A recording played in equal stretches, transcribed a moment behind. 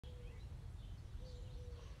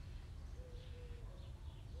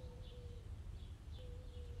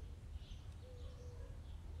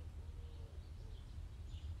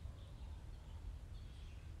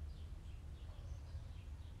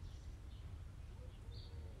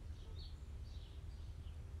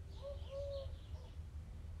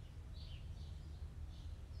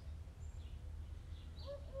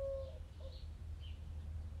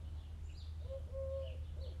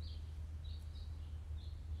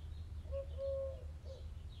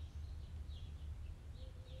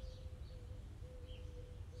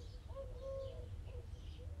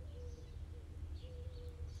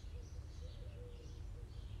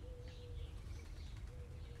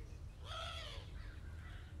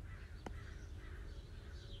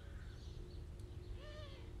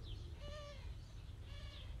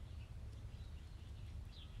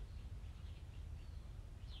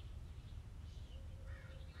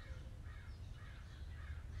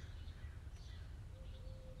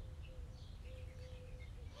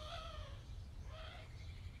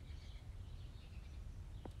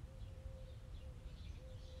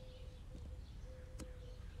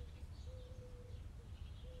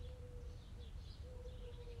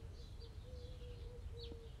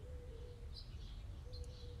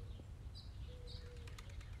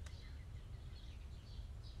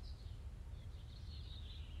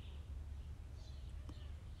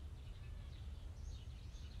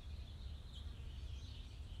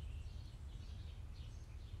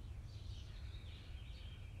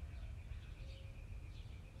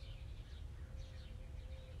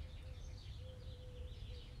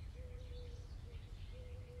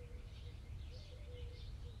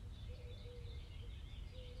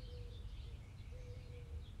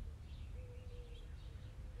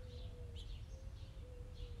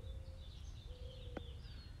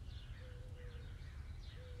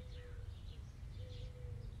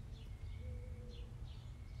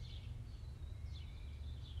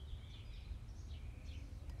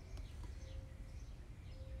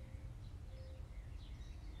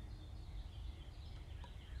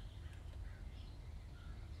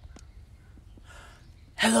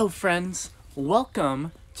Hello friends,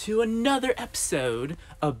 welcome to another episode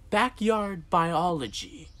of Backyard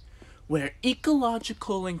Biology, where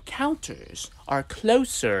ecological encounters are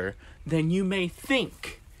closer than you may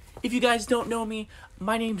think. If you guys don't know me,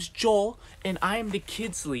 my name's Joel, and I am the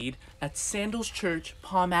kids lead at Sandals Church,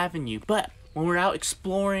 Palm Avenue. But when we're out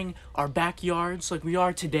exploring our backyards like we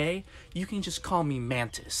are today, you can just call me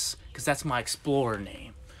Mantis, because that's my explorer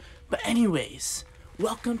name. But anyways,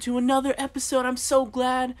 welcome to another episode. I'm so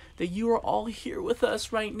glad that you are all here with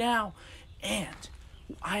us right now. And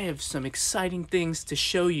I have some exciting things to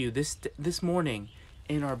show you this morning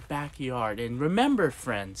in our backyard. And remember,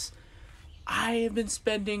 friends, I have been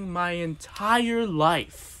spending my entire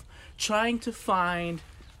life trying to find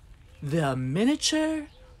the miniature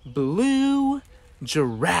blue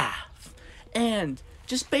giraffe. And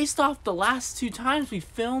just based off the last two times we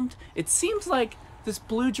filmed, it seems like this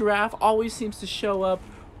blue giraffe always seems to show up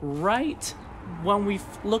right when we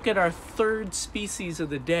look at our third species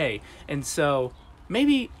of the day. And so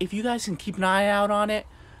maybe if you guys can keep an eye out on it.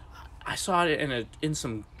 I saw it in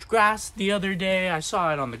some grass the other day. I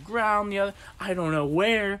saw it on the ground I don't know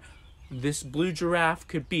where this blue giraffe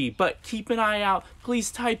could be, but keep an eye out.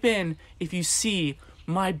 Please type in if you see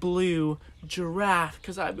my blue giraffe,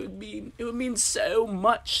 because it would mean so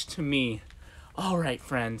much to me. All right,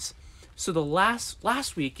 friends. So the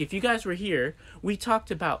last week, if you guys were here, we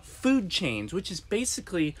talked about food chains, which is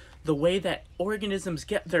basically the way that organisms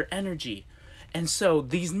get their energy. And so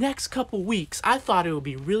these next couple weeks, I thought it would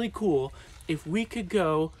be really cool if we could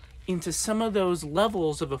go into some of those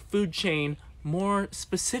levels of a food chain more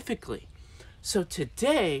specifically. So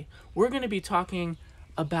today, we're going to be talking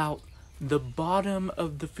about the bottom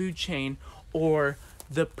of the food chain, or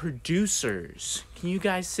the producers. Can you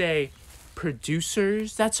guys say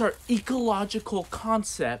producers? That's our ecological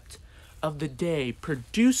concept of the day,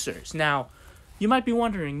 producers. Now, you might be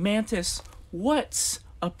wondering, Mantis, what's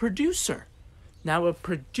a producer? Now, a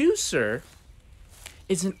producer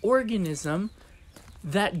is an organism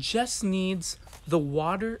that just needs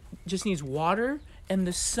water and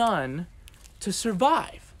the sun to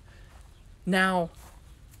survive. Now,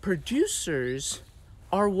 producers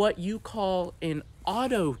are what you call an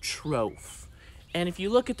autotroph. And if you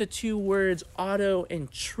look at the two words auto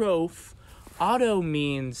and troph, auto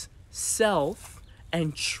means self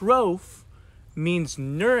and troph means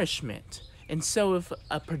nourishment. And so if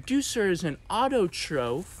a producer is an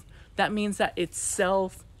autotroph, that means that it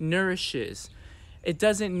self-nourishes. It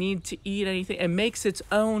doesn't need to eat anything. It makes its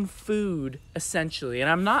own food, essentially. And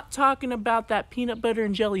I'm not talking about that peanut butter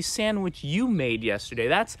and jelly sandwich you made yesterday.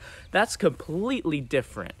 That's completely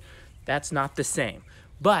different. That's not the same.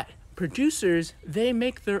 But producers, they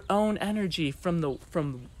make their own energy from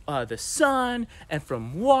the sun and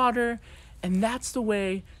from water, and that's the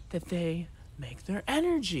way that they make their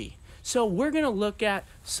energy. So we're going to look at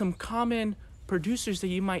some common producers that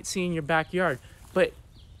you might see in your backyard. But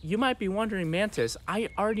you might be wondering, Mantis, I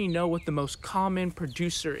already know what the most common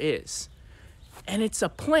producer is. And it's a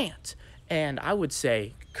plant. And I would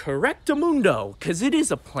say correctamundo, because it is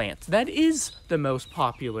a plant. That is the most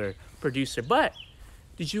popular producer. But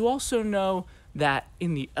did you also know that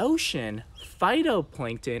in the ocean,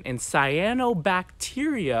 phytoplankton and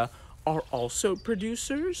cyanobacteria are also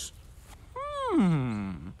producers?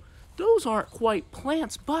 Those aren't quite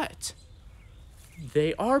plants, but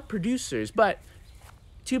they are producers. But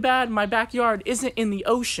too bad my backyard isn't in the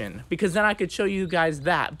ocean, because then I could show you guys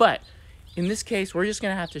that. But in this case, we're just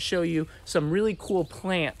going to have to show you some really cool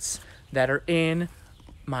plants that are in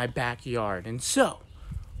my backyard. And so,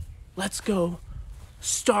 let's go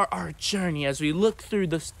start our journey as we look through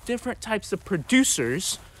the different types of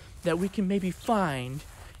producers that we can maybe find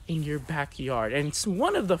in your backyard. And it's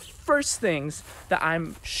one of the first things that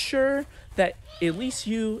I'm sure that at least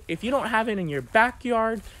if you don't have it in your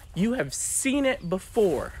backyard, you have seen it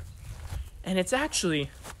before. And it's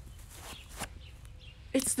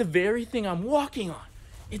the very thing I'm walking on.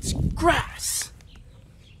 It's grass.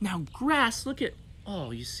 Now grass,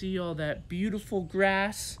 you see all that beautiful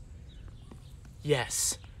grass?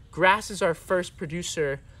 Yes, grass is our first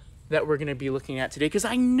producer that we're going to be looking at today, because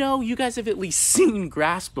I know you guys have at least seen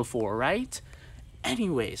grass before, right?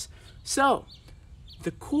 Anyways, so the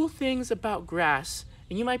cool things about grass,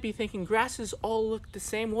 and you might be thinking grasses all look the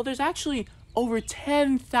same. Well, there's actually over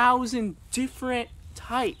 10,000 different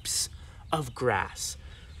types of grass.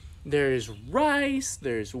 There's rice,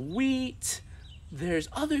 there's wheat, there's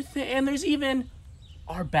other things, and there's even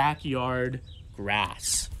our backyard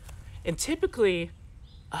grass. And typically,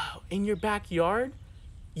 in your backyard,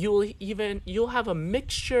 you'll have a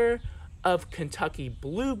mixture of Kentucky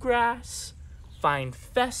bluegrass, fine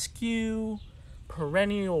fescue,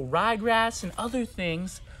 perennial ryegrass and other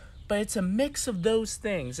things, but it's a mix of those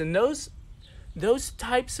things. And those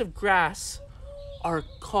types of grass are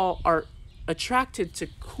attracted to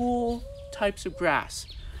cool types of grass.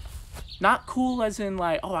 Not cool as in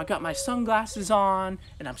like, oh, I got my sunglasses on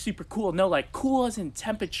and I'm super cool. No, like cool as in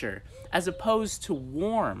temperature, as opposed to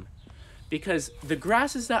warm. Because the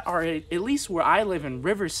grasses that are, at least where I live in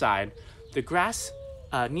Riverside, the grass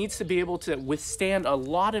needs to be able to withstand a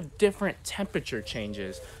lot of different temperature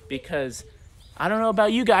changes. Because I don't know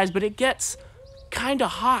about you guys, but it gets kind of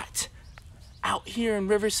hot out here in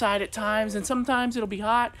Riverside at times. And sometimes it'll be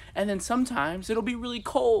hot, and then sometimes it'll be really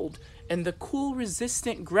cold. And the cool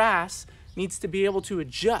resistant grass needs to be able to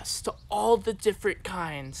adjust to all the different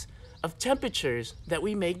kinds of temperatures that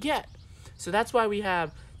we may get. So that's why we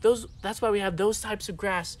have those types of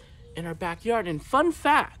grass in our backyard. And fun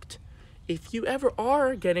fact, if you ever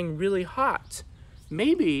are getting really hot,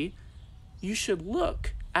 maybe you should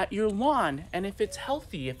look at your lawn and if it's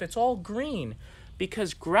healthy, if it's all green,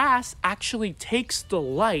 because grass actually takes the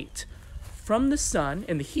light from the sun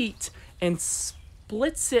and the heat and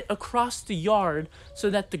splits it across the yard so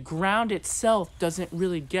that the ground itself doesn't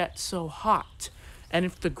really get so hot. And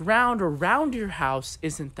if the ground around your house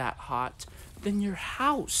isn't that hot, then your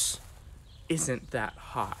house isn't that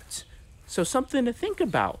hot. So something to think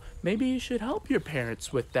about. Maybe you should help your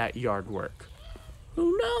parents with that yard work.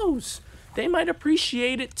 Who knows? They might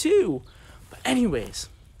appreciate it too. But anyways,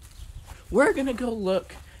 we're gonna go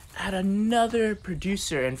look at another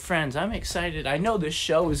producer. And friends, I'm excited. I know this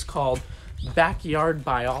show is called Backyard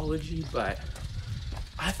Biology, but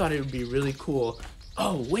I thought it would be really cool.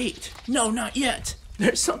 Oh, wait. No, not yet.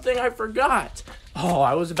 There's something I forgot. Oh,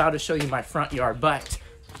 I was about to show you my front yard, but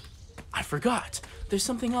I forgot. There's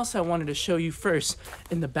something else I wanted to show you first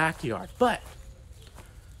in the backyard.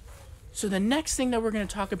 So the next thing that we're going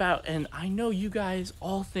to talk about, and I know you guys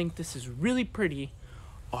all think this is really pretty,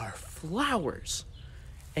 are flowers.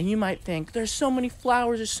 And you might think, there's so many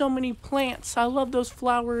flowers, there's so many plants. I love those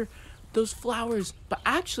flowers. But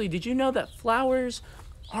actually, did you know that flowers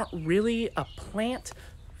aren't really a plant?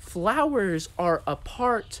 Flowers are a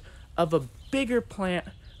part of a bigger plant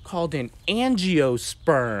called an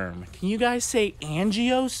angiosperm. Can you guys say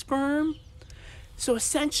angiosperm? So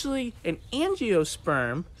essentially, an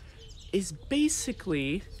angiosperm is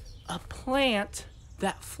basically a plant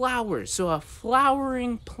that flowers. So a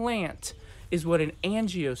flowering plant is what an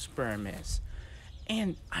angiosperm is.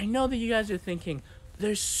 And I know that you guys are thinking,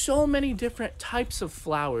 there's so many different types of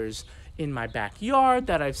flowers in my backyard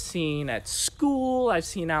that I've seen at school, I've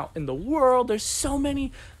seen out in the world. There's so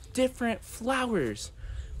many different flowers.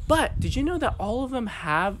 But did you know that all of them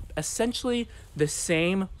have essentially the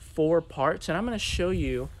same 4 parts? And I'm going to show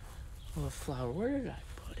you a flower. Where did I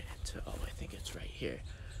put it? Oh, I think it's right here.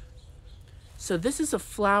 So this is a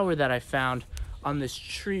flower that I found on this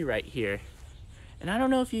tree right here. And I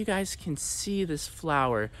don't know if you guys can see this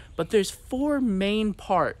flower, but there's 4 main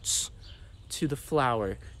parts to the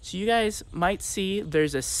flower. So you guys might see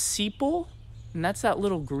there's a sepal, and that's that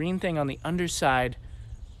little green thing on the underside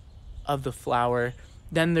of the flower.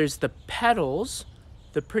 Then there's the petals,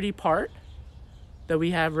 the pretty part that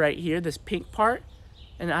we have right here, this pink part.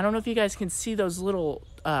 And I don't know if you guys can see those little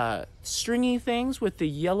stringy things with the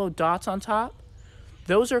yellow dots on top.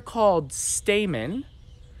 Those are called stamen.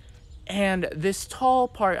 And this tall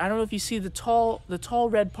part, I don't know if you see the tall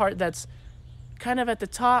red part that's kind of at the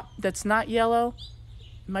top, that's not yellow.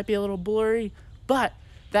 It might be a little blurry, but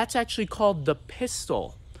that's actually called the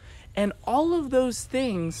pistil. And all of those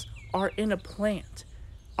things are in a plant,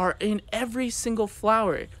 are in every single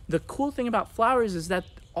flower. The cool thing about flowers is that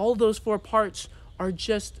all those 4 parts are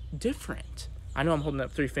just different. I know I'm holding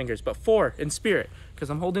up 3 fingers, but 4 in spirit, because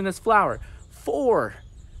I'm holding this flower. 4.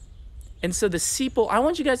 And so the sepal, I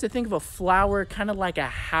want you guys to think of a flower kind of like a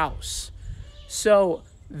house. So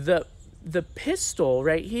the pistil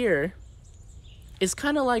right here is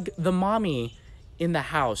kind of like the mommy in the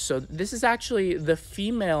house. So this is actually the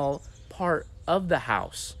female part of the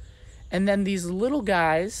house. And then these little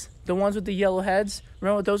guys, the ones with the yellow heads,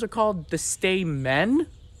 remember what those are called? The stamen.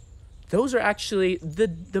 Those are actually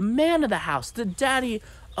the man of the house, the daddy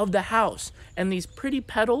of the house. And these pretty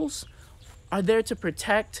petals are there to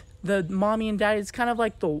protect the mommy and daddy. It's kind of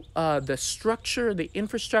like the structure, the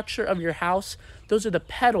infrastructure of your house. Those are the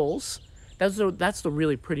petals. That's the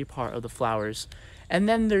really pretty part of the flowers. And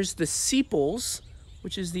then there's the sepals,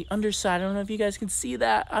 which is the underside. I don't know if you guys can see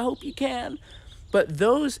that. I hope you can. But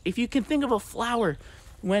those, if you can think of a flower,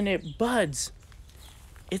 when it buds,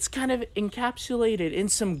 it's kind of encapsulated in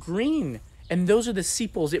some green. And those are the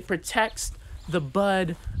sepals. It protects the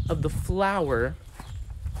bud of the flower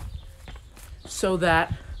so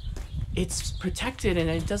that it's protected and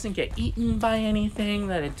it doesn't get eaten by anything,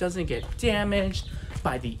 that it doesn't get damaged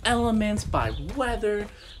by the elements, by weather.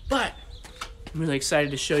 But I'm really excited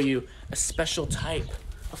to show you a special type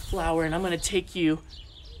of flower, and I'm gonna take you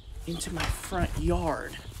into my front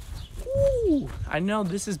yard. Ooh, I know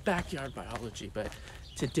this is backyard biology, but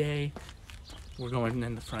today we're going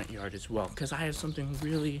in the front yard as well because I have something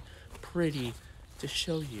really pretty to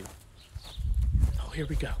show you. Oh, here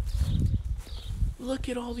we go. Look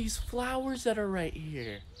at all these flowers that are right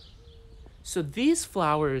here. So these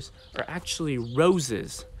flowers are actually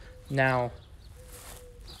roses. Now,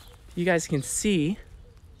 you guys can see,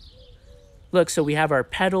 look, so we have our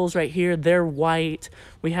petals right here, they're white.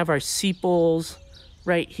 We have our sepals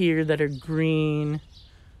right here that are green.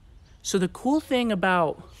 So the cool thing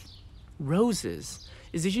about roses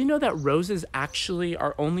is, did you know that roses actually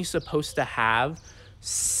are only supposed to have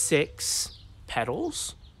 6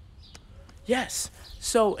 petals? Yes.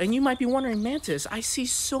 So, and you might be wondering, Mantis, I see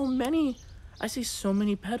so many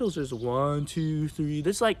petals. There's 1, 2, 3.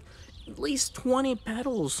 There's like at least 20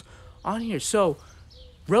 petals on here. So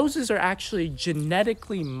roses are actually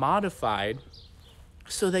genetically modified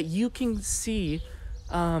so that you can see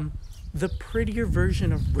the prettier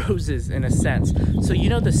version of roses in a sense. So you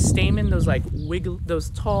know the stamen, those like those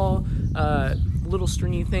tall little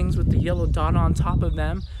stringy things with the yellow dot on top of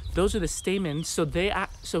them, those are the stamens.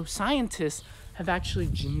 So scientists have actually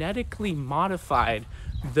genetically modified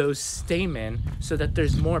those stamen so that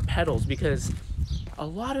there's more petals, because a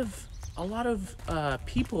lot of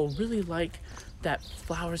people really like that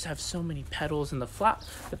flowers have so many petals, and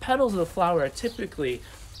the petals of the flower are typically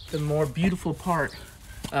the more beautiful part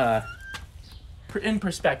in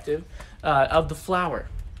perspective of the flower.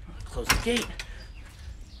 Close the gate.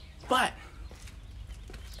 But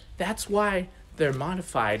that's why they're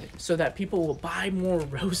modified, so that people will buy more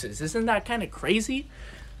roses. Isn't that kind of crazy?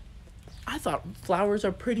 I thought flowers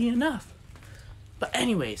are pretty enough. But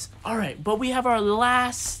anyways, all right, but we have our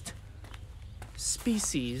last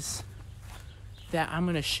species that I'm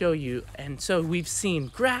gonna show you. And so we've seen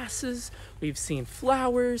grasses, we've seen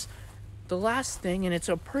flowers. The last thing, and it's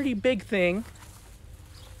a pretty big thing,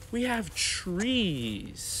 we have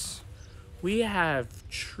trees. We have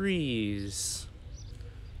trees.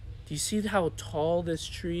 Do you see how tall this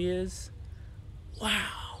tree is?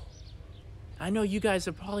 Wow. I know you guys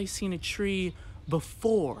have probably seen a tree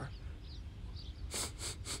before.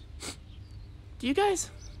 Do you guys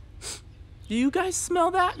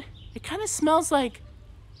smell that? It kind of smells like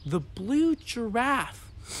the blue giraffe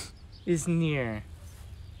is near.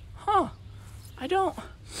 Huh.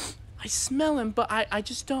 I smell him, but I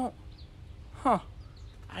just don't. Huh.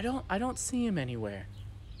 I don't see him anywhere.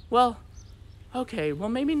 Well, okay, well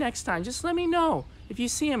maybe next time, just let me know if you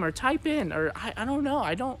see him, or type in, or I don't know.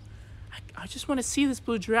 I just want to see this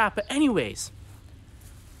blue giraffe. But anyways,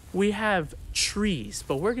 we have trees,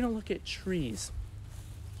 but we're gonna look at trees.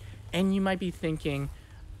 And you might be thinking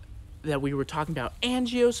that we were talking about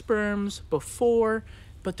angiosperms before,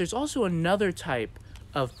 but there's also another type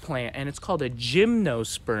of plant, and it's called a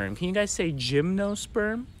gymnosperm. Can you guys say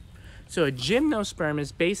gymnosperm? So a gymnosperm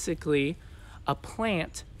is basically a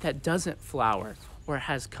plant that doesn't flower or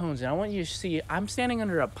has cones. And I want you to see, I'm standing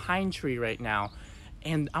under a pine tree right now,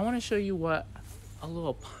 and I want to show you what a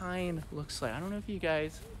little pine looks like. I don't know if you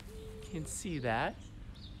guys can see that,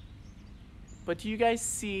 but do you guys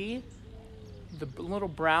see the little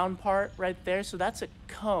brown part right there? So that's a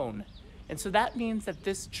cone. And so that means that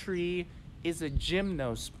this tree is a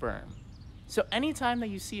gymnosperm. So anytime that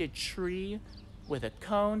you see a tree with a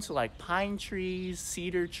cone, so like pine trees,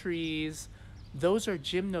 cedar trees, those are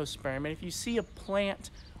gymnosperm. And if you see a plant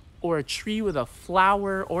or a tree with a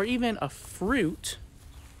flower or even a fruit,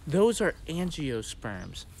 those are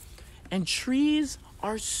angiosperms. And trees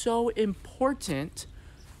are so important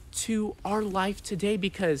to our life today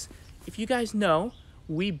because, if you guys know,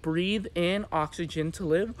 we breathe in oxygen to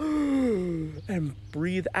live and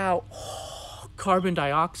breathe out carbon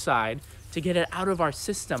dioxide to get it out of our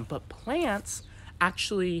system. But plants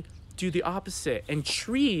actually do the opposite. And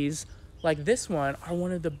trees like this one are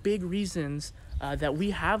one of the big reasons that we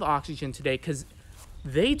have oxygen today, because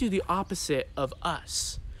they do the opposite of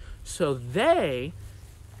us. So they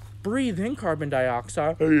breathe in carbon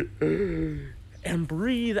dioxide and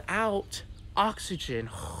breathe out oxygen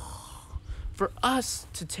for us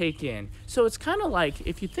to take in. So it's kind of like,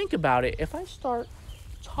 if you think about it, if I start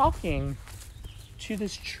talking to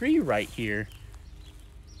this tree right here,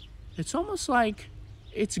 it's almost like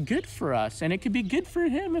it's good for us, and it could be good for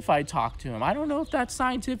him if I talk to him. I don't know if that's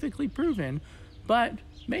scientifically proven, but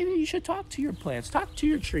maybe you should talk to your plants, talk to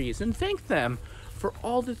your trees, and thank them for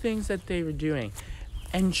all the things that they were doing.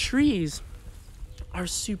 And trees are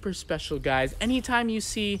super special, guys. Anytime you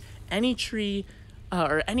see any tree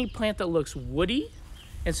or any plant that looks woody,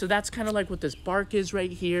 and so that's kind of like what this bark is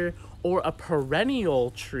right here, or a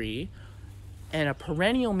perennial tree. And a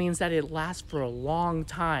perennial means that it lasts for a long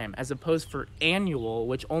time, as opposed for annual,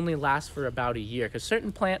 which only lasts for about a year. Because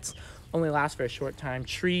certain plants only last for a short time.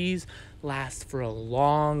 Trees last for a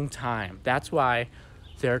long time. That's why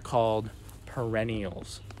they're called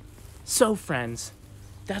perennials. So friends,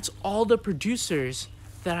 that's all the producers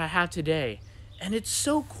that I have today. And it's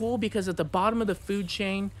so cool because at the bottom of the food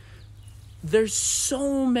chain, there's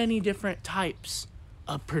so many different types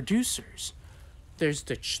of producers. There's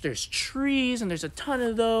trees, and there's a ton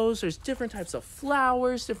of those. There's different types of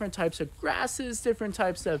flowers, different types of grasses, different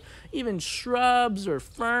types of even shrubs or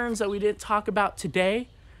ferns that we didn't talk about today.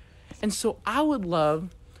 And so I would love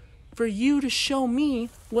for you to show me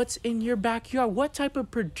what's in your backyard. What type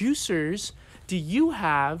of producers do you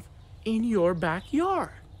have in your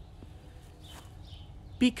backyard?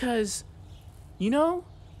 Because,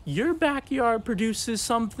 your backyard produces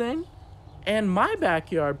something, and my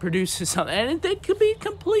backyard produces something, and they could be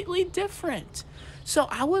completely different. So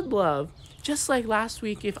I would love, just like last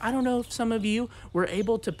week, I don't know if some of you were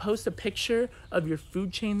able to post a picture of your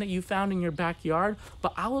food chain that you found in your backyard,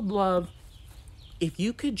 but I would love if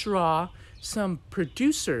you could draw some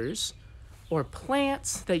producers or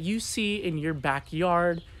plants that you see in your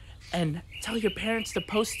backyard and tell your parents to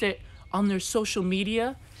post it on their social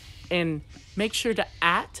media, and make sure to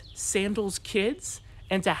 @SandalsKids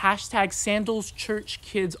and to hashtag Sandals Church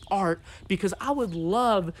Kids Art, because I would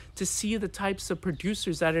love to see the types of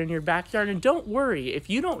producers that are in your backyard. And don't worry, if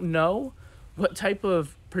you don't know what type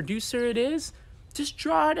of producer it is, just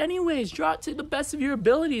draw it anyways. Draw it to the best of your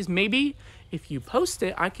abilities. Maybe if you post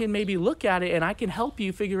it, I can maybe look at it and I can help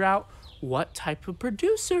you figure out what type of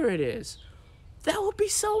producer it is. That would be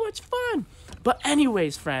so much fun. But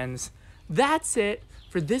anyways, friends, that's it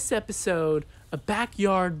for this episode of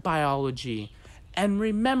Backyard Biology. And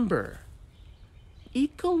remember,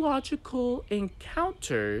 ecological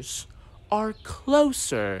encounters are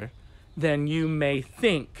closer than you may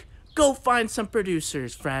think. Go find some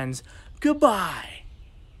producers, friends. Goodbye.